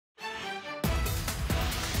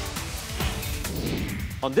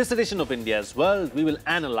On this edition of India's World, we will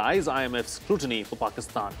analyze IMF's scrutiny for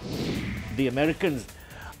Pakistan. The Americans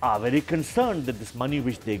are very concerned that this money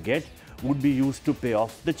which they get would be used to pay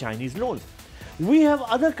off the Chinese loans. We have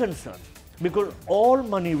other concerns because all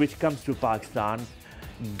money which comes to Pakistan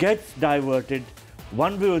gets diverted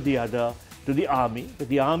one way or the other to the army. But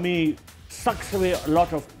the army sucks away a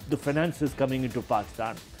lot of the finances coming into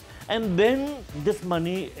Pakistan. And then this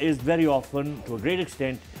money is very often, to a great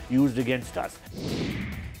extent, used against us.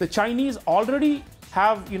 The Chinese already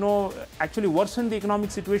have, actually worsened the economic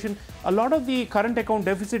situation. A lot of the current account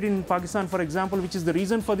deficit in Pakistan, for example, which is the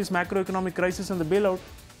reason for this macroeconomic crisis and the bailout,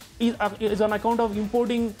 is on account of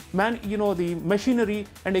importing the machinery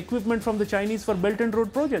and equipment from the Chinese for Belt and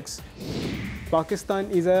Road projects. Pakistan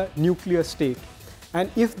is a nuclear state, and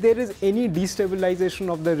if there is any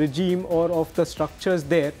destabilization of the regime or of the structures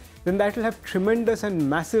there, then that will have tremendous and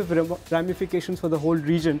massive ramifications for the whole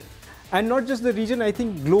region. And not just the region, I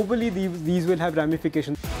think globally these will have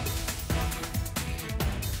ramifications.